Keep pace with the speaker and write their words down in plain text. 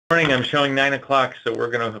Morning. I'm showing 9 o'clock, so we're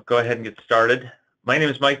going to go ahead and get started. My name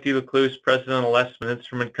is Mike DeLucluse, President of Lesman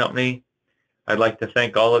Instrument Company. I'd like to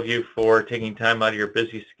thank all of you for taking time out of your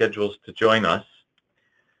busy schedules to join us.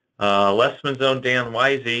 Lesman's own Dan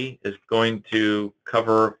Weise is going to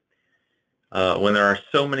cover when there are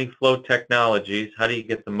so many flow technologies, how do you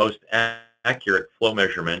get the most accurate flow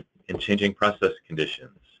measurement in changing process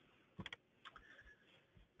conditions?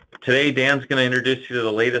 Today, Dan's going to introduce you to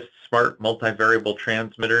the latest smart multivariable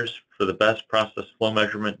transmitters for the best process flow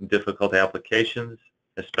measurement in difficult applications,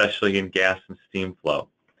 especially in gas and steam flow.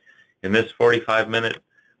 In this 45-minute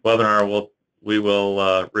webinar, we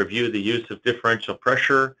will review the use of differential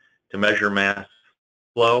pressure to measure mass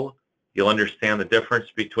flow. You'll understand the difference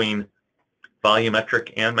between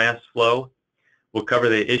volumetric and mass flow. We'll cover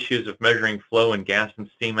the issues of measuring flow in gas and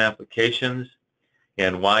steam applications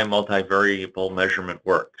and why multivariable measurement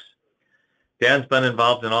works. Dan's been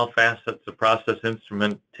involved in all facets of process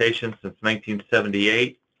instrumentation since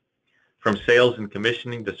 1978, from sales and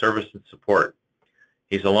commissioning to service and support.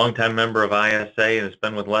 He's a longtime member of ISA and has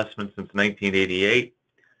been with Lesman since 1988.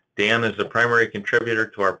 Dan is a primary contributor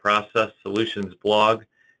to our Process Solutions blog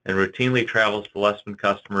and routinely travels to Lesman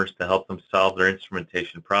customers to help them solve their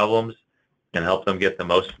instrumentation problems and help them get the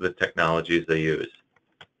most of the technologies they use.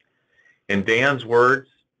 In Dan's words,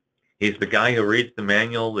 he's the guy who reads the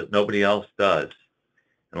manual that nobody else does.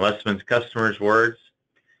 In Lesman's customers' words,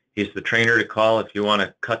 he's the trainer to call if you want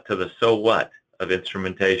to cut to the so what of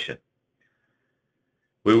instrumentation.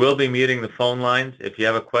 We will be muting the phone lines. If you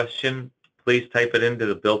have a question, please type it into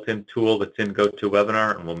the built-in tool that's in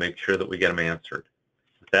GoToWebinar, and we'll make sure that we get them answered.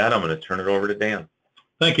 With that, I'm going to turn it over to Dan.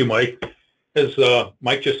 Thank you, Mike. As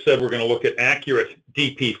Mike just said, we're going to look at accurate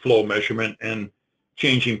DP flow measurement and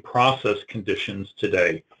changing process conditions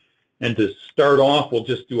today. And to start off, we'll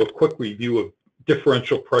just do a quick review of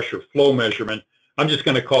differential pressure flow measurement. I'm just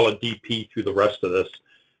going to call it DP through the rest of this.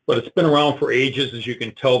 But it's been around for ages. As you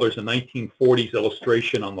can tell, there's a 1940s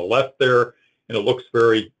illustration on the left there, and it looks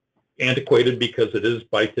very antiquated because it is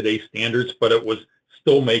by today's standards, but it was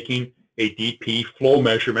still making a DP flow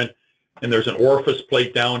measurement. And there's an orifice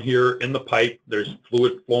plate down here in the pipe. There's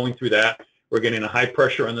fluid flowing through that. We're getting a high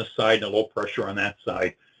pressure on this side and a low pressure on that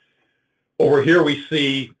side. Over here we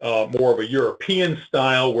see more of a European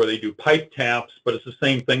style where they do pipe taps, but it's the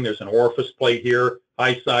same thing. There's an orifice plate here,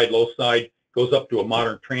 high side, low side, goes up to a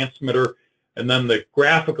modern transmitter. And then the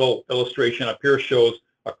graphical illustration up here shows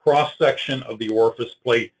a cross-section of the orifice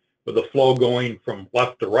plate with the flow going from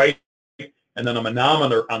left to right, and then a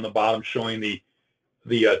manometer on the bottom showing the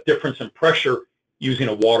difference in pressure using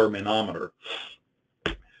a water manometer.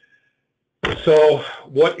 So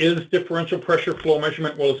what is differential pressure flow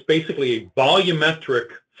measurement? Well, it's basically a volumetric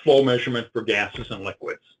flow measurement for gases and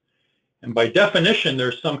liquids. And by definition,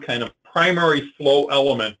 there's some kind of primary flow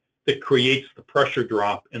element that creates the pressure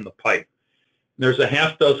drop in the pipe. There's a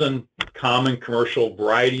half dozen common commercial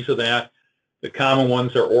varieties of that. The common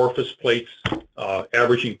ones are orifice plates,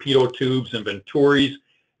 averaging pitot tubes and venturis. And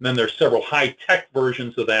then there's several high-tech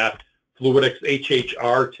versions of that. Fluidics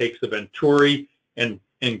HHR takes the venturi and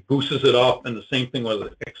gooses it up, and the same thing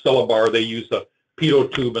with Accelebar. They use a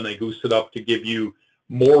pitot tube and they goose it up to give you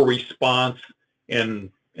more response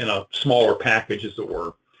in a smaller package, as it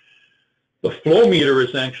were. The flow meter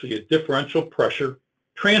is actually a differential pressure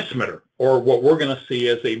transmitter, or what we're going to see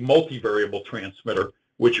as a multivariable transmitter,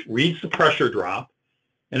 which reads the pressure drop,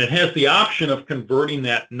 and it has the option of converting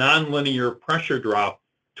that nonlinear pressure drop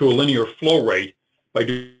to a linear flow rate by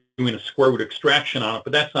doing a square root extraction on it,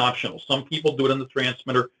 but that's optional. Some people do it in the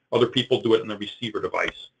transmitter, other people do it in the receiver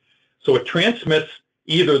device. So it transmits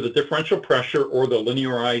either the differential pressure or the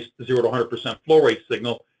linearized 0 to 100% flow rate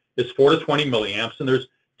signal. It's 4 to 20 milliamps, and there's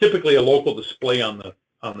typically a local display on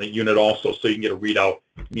the unit also, so you can get a readout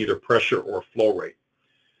in either pressure or flow rate.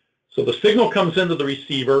 So the signal comes into the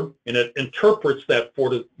receiver, and it interprets that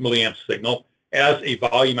 4 milliamp signal as a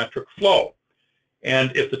volumetric flow.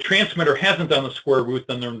 And if the transmitter hasn't done the square root,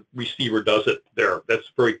 then the receiver does it there.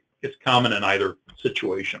 It's common in either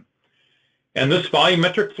situation. And this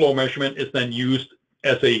volumetric flow measurement is then used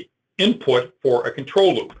as an input for a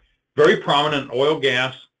control loop. Very prominent in oil,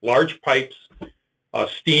 gas, large pipes,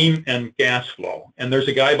 steam, and gas flow. And there's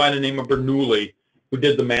a guy by the name of Bernoulli who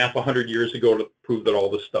did the math 100 years ago to prove that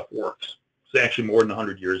all this stuff works. It's actually more than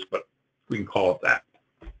 100 years, but we can call it that.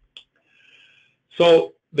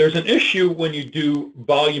 So there's an issue when you do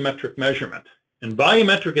volumetric measurement. And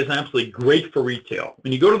volumetric is absolutely great for retail.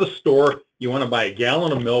 When you go to the store, you want to buy a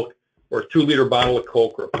gallon of milk or a 2-liter bottle of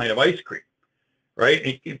Coke or a pint of ice cream,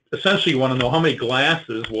 right? Essentially, you want to know how many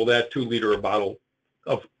glasses will that 2-liter bottle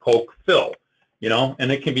of Coke fill. you know,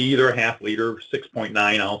 and it can be either a half liter,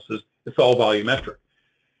 6.9 ounces. It's all volumetric.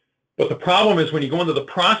 But the problem is when you go into the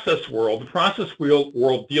process world, the process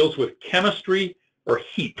world deals with chemistry or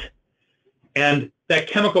heat. And that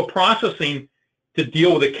chemical processing, to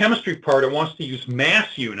deal with the chemistry part, it wants to use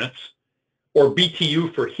mass units or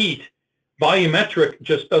BTU for heat. Volumetric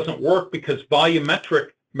just doesn't work because volumetric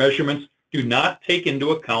measurements do not take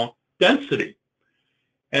into account density.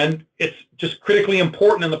 And it's just critically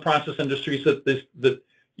important in the process industries that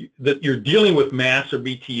you're dealing with mass or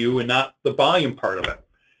BTU and not the volume part of it.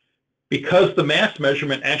 Because the mass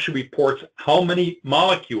measurement actually reports how many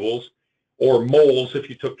molecules, or moles if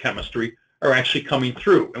you took chemistry, are actually coming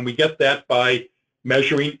through. And we get that by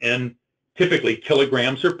measuring in typically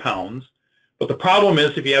kilograms or pounds. But the problem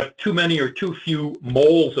is if you have too many or too few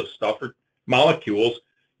moles of stuff or molecules,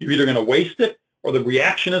 you're either going to waste it, or the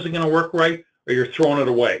reaction isn't going to work right, or you're throwing it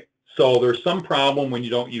away. So there's some problem when you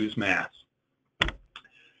don't use mass.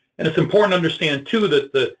 And it's important to understand, too,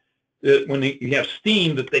 that when you have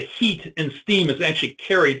steam, that the heat in steam is actually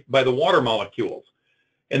carried by the water molecules.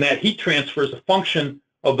 And that heat transfer is a function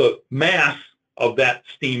of the mass of that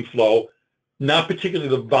steam flow, not particularly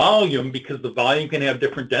the volume, because the volume can have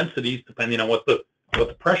different densities depending on what the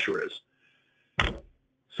pressure is.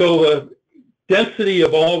 So the density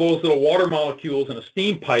of all those little water molecules in a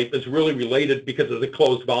steam pipe is really related, because of the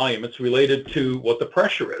closed volume, it's related to what the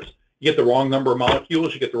pressure is. You get the wrong number of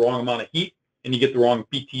molecules, you get the wrong amount of heat, and you get the wrong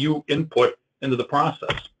BTU input into the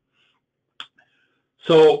process.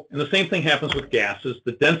 So, and the same thing happens with gases.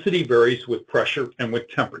 The density varies with pressure and with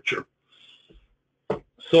temperature.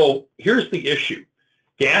 So here's the issue.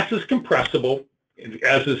 Gas is compressible,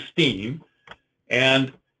 as is steam,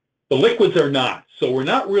 and the liquids are not. So we're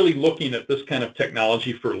not really looking at this kind of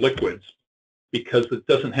technology for liquids because it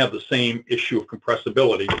doesn't have the same issue of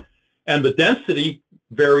compressibility. And the density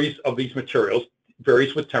varies of these materials,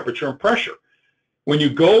 varies with temperature and pressure. When you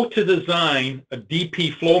go to design a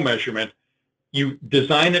DP flow measurement, you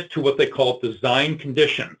design it to what they call design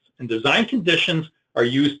conditions. And design conditions are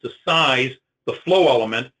used to size the flow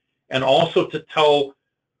element and also to tell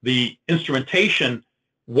the instrumentation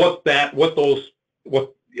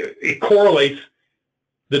it correlates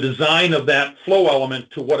the design of that flow element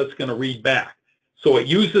to what it's going to read back. So it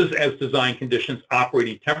uses as design conditions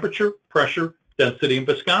operating temperature, pressure, density, and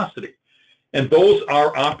viscosity. And those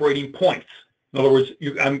are operating points. In other words,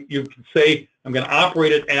 you can say, I'm going to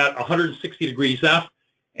operate it at 160 degrees F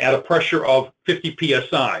at a pressure of 50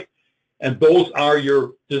 psi. And those are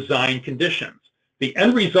your design conditions. The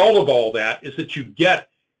end result of all that is that you get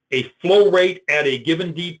a flow rate at a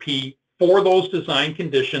given DP for those design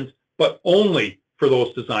conditions, but only for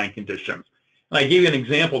those design conditions. And I gave you an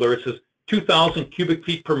example there. It says 2,000 cubic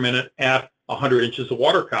feet per minute at 100 inches of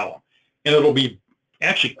water column. And it'll be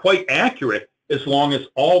actually quite accurate as long as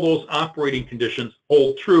all those operating conditions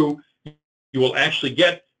hold true. You will actually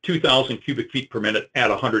get 2,000 cubic feet per minute at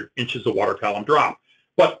 100 inches of water column drop.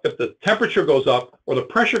 But if the temperature goes up or the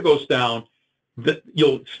pressure goes down,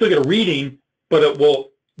 you'll still get a reading, but it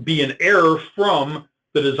will be an error from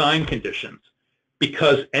the design conditions,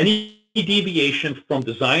 because any deviation from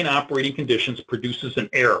design operating conditions produces an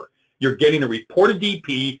error. You're getting a reported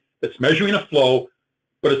DP that's measuring a flow,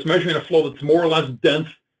 but it's measuring a flow that's more or less dense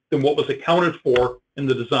than what was accounted for in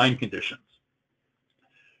the design conditions.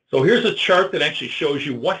 So here's a chart that actually shows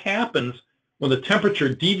you what happens when the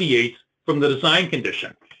temperature deviates from the design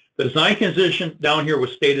condition. The design condition down here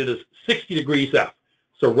was stated as 60 degrees F.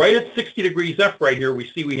 So right at 60 degrees F right here,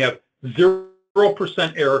 we see we have 0%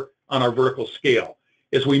 error on our vertical scale.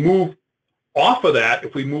 As we move off of that,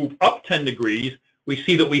 if we move up 10 degrees, we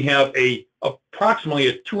see that we have approximately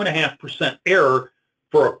a 2.5% error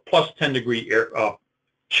for a plus 10 degree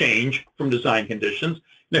change from design conditions.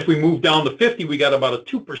 And if we move down to 50, we got about a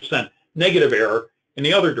 2% negative error in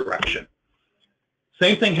the other direction.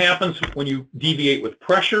 Same thing happens when you deviate with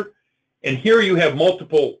pressure. And here you have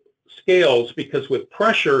multiple scales, because with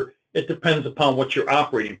pressure, it depends upon what your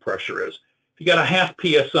operating pressure is. If you got a half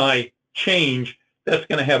psi change, that's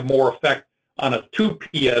going to have more effect on a 2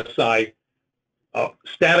 psi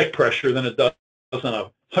static pressure than it does on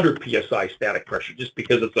a 100 psi static pressure, just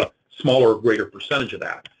because it's a smaller or greater percentage of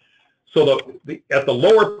that. So at the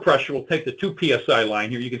lower pressure, we'll take the 2 psi line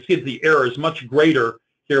here. You can see that the error is much greater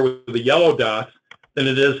here with the yellow dots than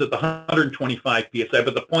it is at the 125 psi.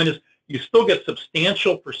 But the point is, you still get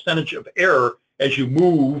substantial percentage of error as you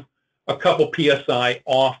move a couple psi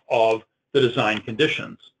off of the design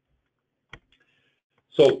conditions.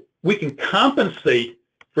 So we can compensate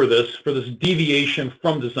for this deviation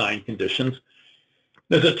from design conditions.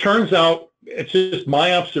 As it turns out, it's just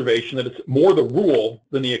my observation that it's more the rule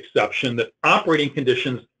than the exception that operating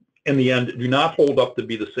conditions in the end do not hold up to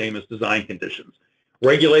be the same as design conditions.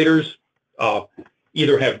 Regulators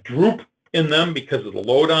either have droop in them because of the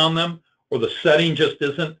load on them, or the setting just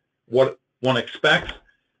isn't what one expects.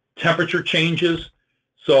 Temperature changes.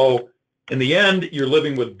 So in the end, you're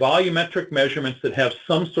living with volumetric measurements that have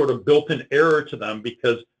some sort of built-in error to them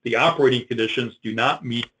because the operating conditions do not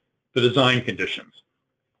meet the design conditions.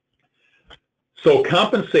 So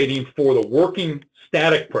compensating for the working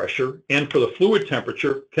static pressure and for the fluid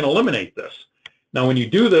temperature can eliminate this. Now, when you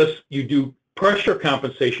do this, you do pressure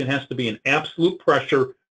compensation has to be an absolute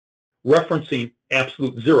pressure referencing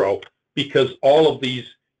absolute zero, because all of these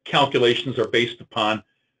calculations are based upon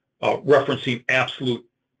referencing absolute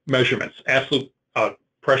measurements, absolute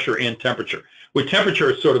pressure and temperature. With temperature,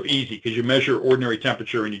 it's sort of easy because you measure ordinary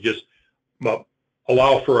temperature and you just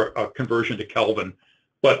allow for a conversion to Kelvin.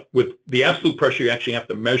 But with the absolute pressure, you actually have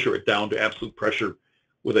to measure it down to absolute pressure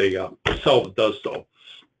with a cell that does so.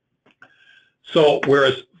 So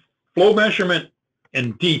whereas flow measurement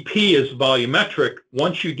and dP is volumetric,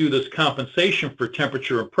 once you do this compensation for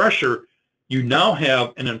temperature and pressure, you now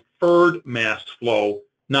have an inferred mass flow,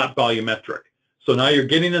 not volumetric. So now you're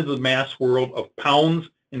getting into the mass world of pounds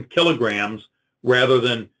and kilograms rather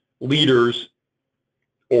than liters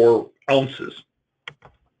or ounces.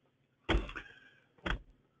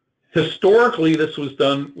 Historically, this was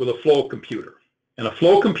done with a flow computer. And a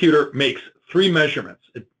flow computer makes three measurements.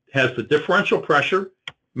 It has the differential pressure,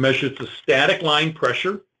 measures the static line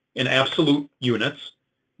pressure in absolute units,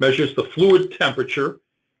 measures the fluid temperature,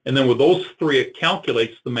 and then with those three, it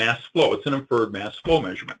calculates the mass flow. It's an inferred mass flow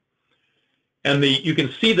measurement. And you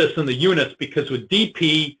can see this in the units because with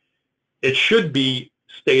dP, it should be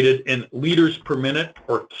stated in liters per minute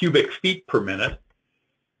or cubic feet per minute.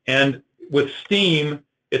 And with steam,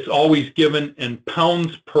 it's always given in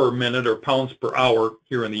pounds per minute or pounds per hour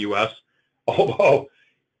here in the US, although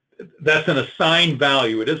that's an assigned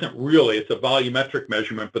value. It isn't really. It's a volumetric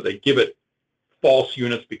measurement, but they give it false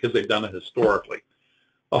units because they've done it historically.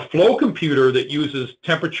 A flow computer that uses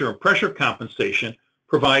temperature and pressure compensation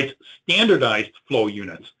provides standardized flow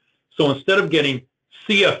units. So instead of getting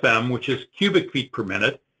CFM, which is cubic feet per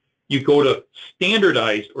minute, you go to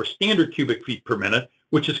standardized or standard cubic feet per minute,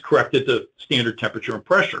 which is corrected to standard temperature and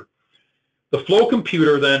pressure. The flow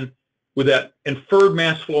computer then, with that inferred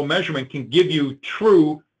mass flow measurement, can give you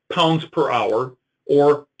true pounds per hour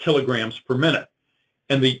or kilograms per minute.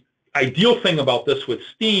 And the ideal thing about this with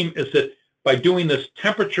steam is that by doing this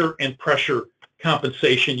temperature and pressure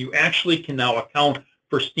compensation, you actually can now account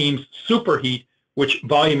for steam's superheat, which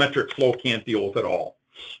volumetric flow can't deal with at all.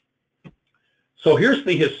 So here's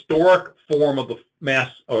the historic form of the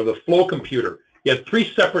mass or the flow computer. You had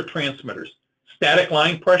three separate transmitters: static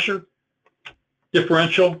line pressure,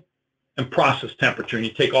 differential, and process temperature. And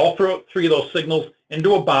you take all three of those signals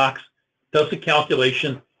into a box, does the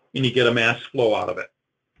calculation, and you get a mass flow out of it.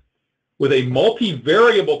 With a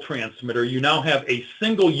multivariable transmitter, you now have a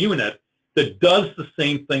single unit that does the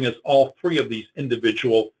same thing as all three of these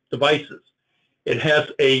individual devices. It has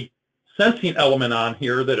a sensing element on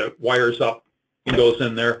here that it wires up and goes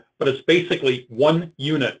in there, but it's basically one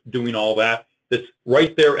unit doing all that that's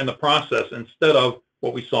right there in the process instead of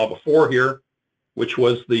what we saw before here, which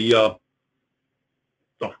was the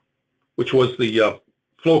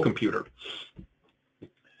flow computer.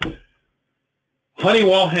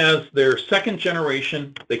 Honeywell has their second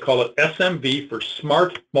generation. They call it SMV for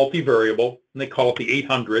Smart Multivariable, and they call it the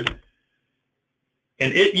 800.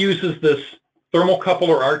 And it uses this thermocouple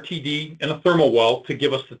or RTD and a thermal well to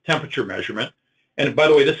give us the temperature measurement. And by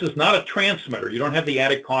the way, this is not a transmitter. You don't have the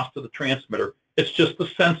added cost of the transmitter. It's just the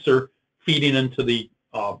sensor feeding into the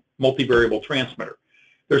multivariable transmitter.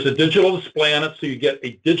 There's a digital display on it, so you get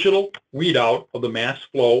a digital readout of the mass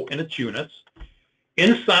flow in its units.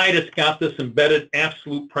 Inside, it's got this embedded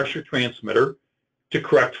absolute pressure transmitter to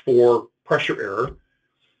correct for pressure error.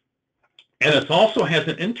 And it also has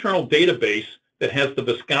an internal database that has the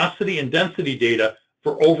viscosity and density data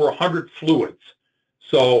for over 100 fluids.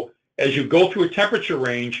 So as you go through a temperature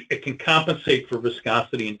range, it can compensate for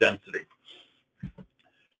viscosity and density.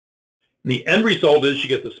 And the end result is you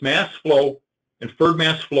get this mass flow, inferred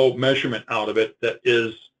mass flow measurement out of it that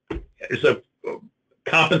is a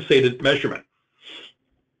compensated measurement.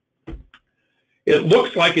 It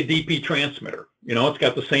looks like a DP transmitter. You know, it's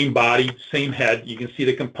got the same body, same head. You can see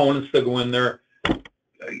the components that go in there.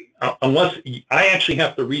 Unless I actually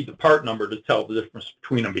have to read the part number to tell the difference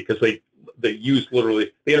between them because they use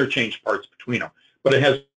literally, they interchange parts between them. But it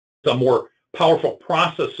has a more powerful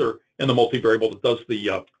processor in the multivariable that does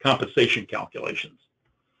the compensation calculations.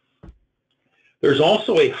 There's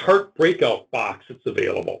also a heart breakout box that's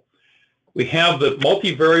available. We have the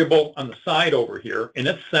multivariable on the side over here, and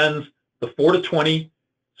it sends the 4 to 20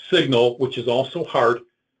 signal, which is also heart,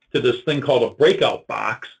 to this thing called a breakout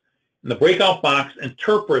box. And the breakout box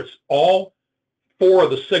interprets all 4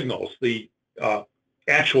 of the signals, the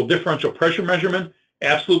actual differential pressure measurement,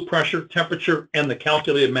 absolute pressure, temperature, and the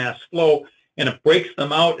calculated mass flow, and it breaks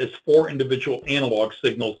them out as 4 individual analog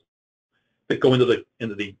signals that go into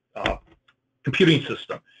the computing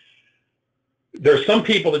system. There are some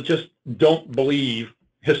people that just don't believe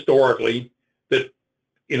historically that,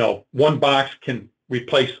 you know, one box can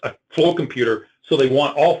replace a flow computer, so they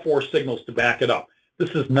want all 4 signals to back it up.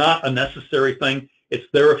 This is not a necessary thing. It's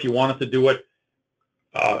there if you wanted to do it.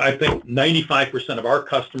 I think 95% of our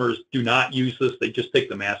customers do not use this. They just take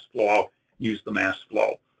the mass flow out, use the mass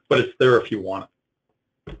flow. But it's there if you want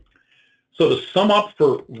it. So to sum up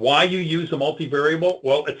for why you use a multivariable,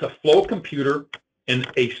 well, it's a flow computer in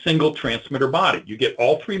a single transmitter body. You get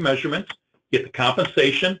all 3 measurements, get the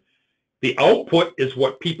compensation. The output is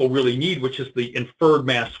what people really need, which is the inferred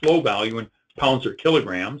mass flow value in pounds or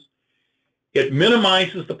kilograms. It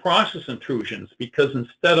minimizes the process intrusions because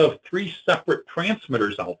instead of 3 separate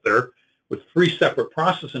transmitters out there with 3 separate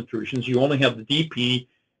process intrusions, you only have the DP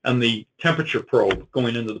and the temperature probe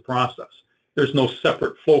going into the process. There's no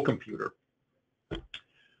separate flow computer.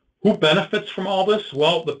 Who benefits from all this?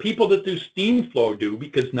 Well, the people that do steam flow do,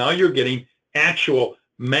 because now you're getting actual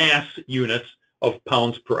mass units of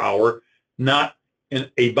pounds per hour, not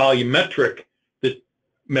in a volumetric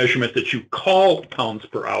measurement that you call pounds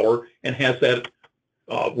per hour and has that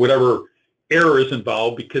whatever error is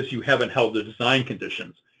involved because you haven't held the design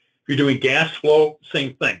conditions. If you're doing gas flow,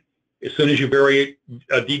 same thing. As soon as you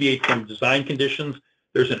deviate from design conditions,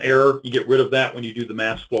 there's an error. You get rid of that when you do the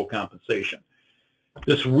mass flow compensation.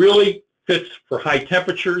 This really fits for high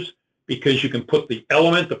temperatures because you can put the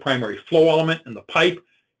element, the primary flow element, in the pipe.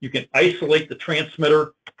 You can isolate the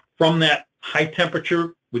transmitter from that high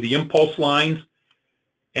temperature with the impulse lines.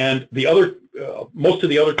 And the other, most of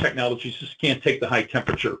the other technologies just can't take the high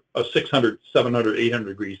temperature of 600, 700, 800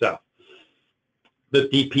 degrees F. The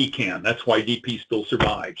DP can. That's why DP still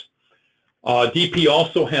survives. DP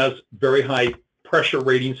also has very high pressure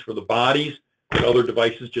ratings for the bodies that other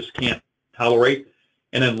devices just can't tolerate.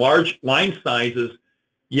 And in large line sizes,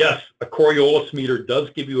 yes, a Coriolis meter does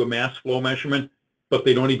give you a mass flow measurement, but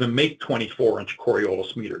they don't even make 24-inch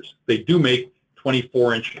Coriolis meters. They do make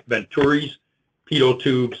 24-inch Venturis, pitot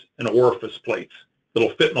tubes, and orifice plates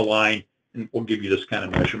that'll fit in a line and will give you this kind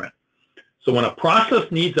of measurement. So when a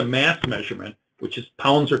process needs a mass measurement, which is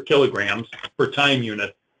pounds or kilograms per time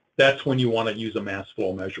unit, that's when you want to use a mass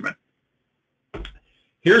flow measurement.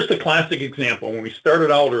 Here's the classic example. When we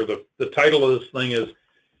started out, or the title of this thing is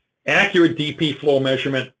Accurate DP Flow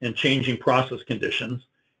Measurement and Changing Process Conditions.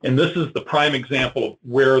 And this is the prime example of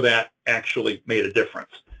where that actually made a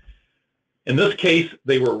difference. In this case,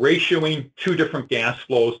 they were ratioing 2 different gas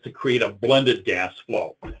flows to create a blended gas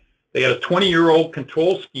flow. They had a 20-year-old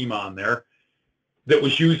control scheme on there that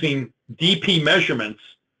was using DP measurements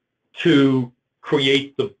to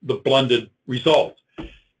create the blended result.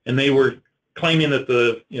 And they were claiming that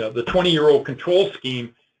the 20-year-old control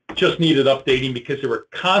scheme just needed updating because they were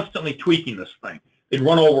constantly tweaking this thing. They'd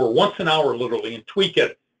run over once an hour literally and tweak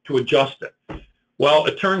it to adjust it. Well,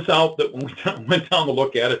 it turns out that when we went down to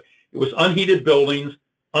look at it, it was unheated buildings,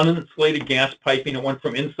 uninsulated gas piping. It went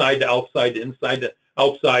from inside to outside to inside to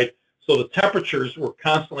outside. So the temperatures were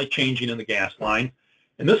constantly changing in the gas line.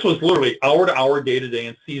 And this was literally hour to hour, day to day,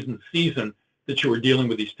 and season to season that you were dealing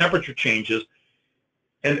with these temperature changes.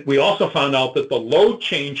 And we also found out that the load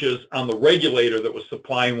changes on the regulator that was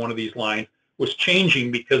supplying one of these lines was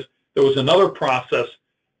changing because there was another process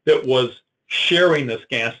that was sharing this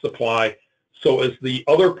gas supply. So as the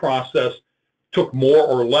other process took more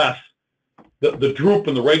or less, the droop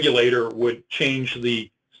in the regulator would change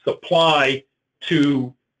the supply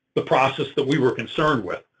to the process that we were concerned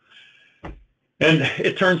with. And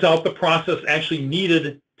it turns out the process actually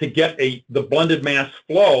needed to get the blended mass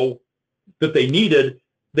flow that they needed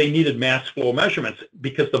mass flow measurements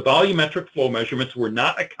because the volumetric flow measurements were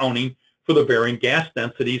not accounting for the varying gas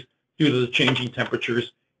densities due to the changing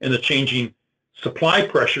temperatures and the changing supply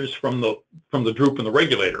pressures from the droop in the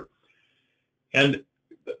regulator. And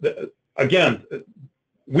again,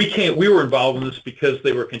 we were involved in this because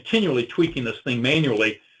they were continually tweaking this thing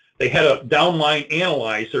manually. They had a downline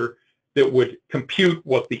analyzer that would compute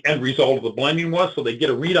what the end result of the blending was, so they get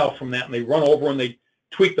a readout from that and they run over and they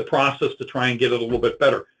tweak the process to try and get it a little bit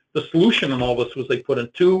better. The solution in all this was they put in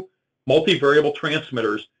 2 multivariable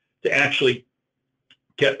transmitters to actually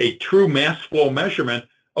get a true mass flow measurement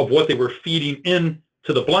of what they were feeding in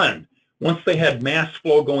to the blend. Once they had mass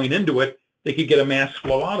flow going into it, they could get a mass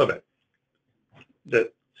flow out of it.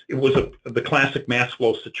 It was the classic mass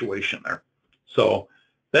flow situation there. So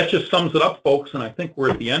that just sums it up, folks, and I think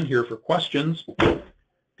we're at the end here for questions.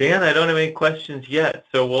 Dan, I don't have any questions yet,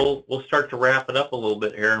 so we'll start to wrap it up a little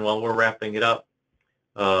bit here, and while we're wrapping it up,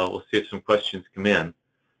 we'll see if some questions come in.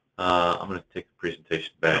 I'm going to take the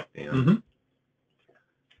presentation back, Dan,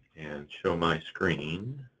 and show my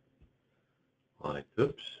screen while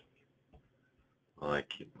I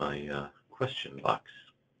keep my question box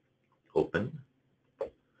open.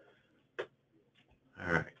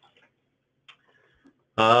 All right.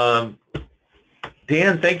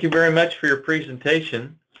 Dan, thank you very much for your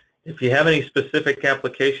presentation. If you have any specific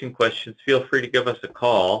application questions, feel free to give us a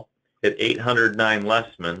call at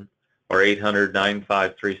 800-9-LESMAN or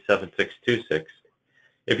 800-953-7626.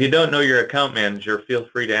 If you don't know your account manager, feel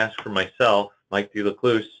free to ask for myself, Mike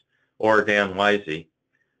DeLacluse, or Dan Weise.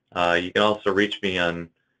 You can also reach me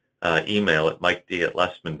on email at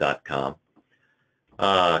miked@lesman.com.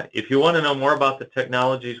 If you want to know more about the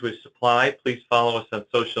technologies we supply, please follow us on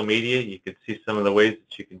social media. You can see some of the ways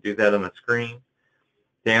that you can do that on the screen.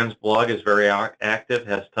 Dan's blog is very active,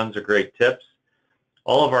 has tons of great tips.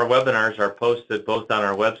 All of our webinars are posted both on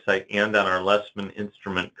our website and on our Lesman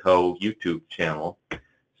Instrument Co. YouTube channel, so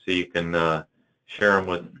you can share them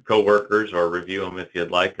with coworkers or review them if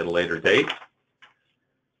you'd like at a later date.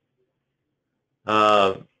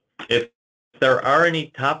 If there are any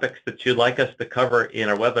topics that you'd like us to cover in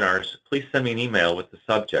our webinars, please send me an email with the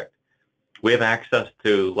subject. We have access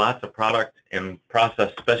to lots of product and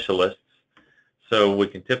process specialists, so we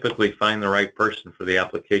can typically find the right person for the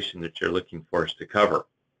application that you're looking for us to cover.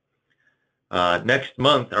 Next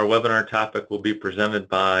month, our webinar topic will be presented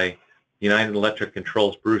by United Electric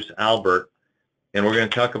Control's Bruce Albert, and we're going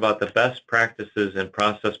to talk about the best practices in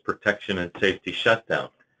process protection and safety shutdown.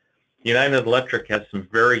 United Electric has some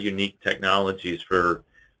very unique technologies for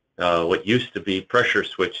what used to be pressure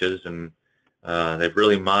switches, and they've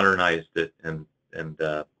really modernized it. And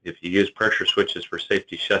if you use pressure switches for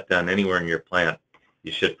safety shutdown anywhere in your plant,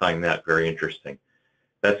 you should find that very interesting.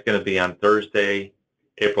 That's going to be on Thursday,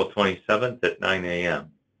 April 27th at 9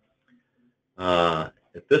 a.m.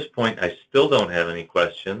 At this point, I still don't have any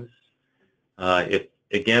questions. If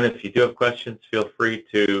you do have questions, feel free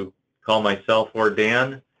to call myself or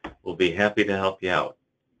Dan. We'll be happy to help you out.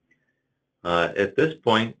 At this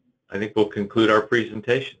point, I think we'll conclude our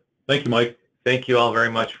presentation. Thank you, Mike. Thank you all very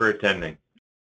much for attending.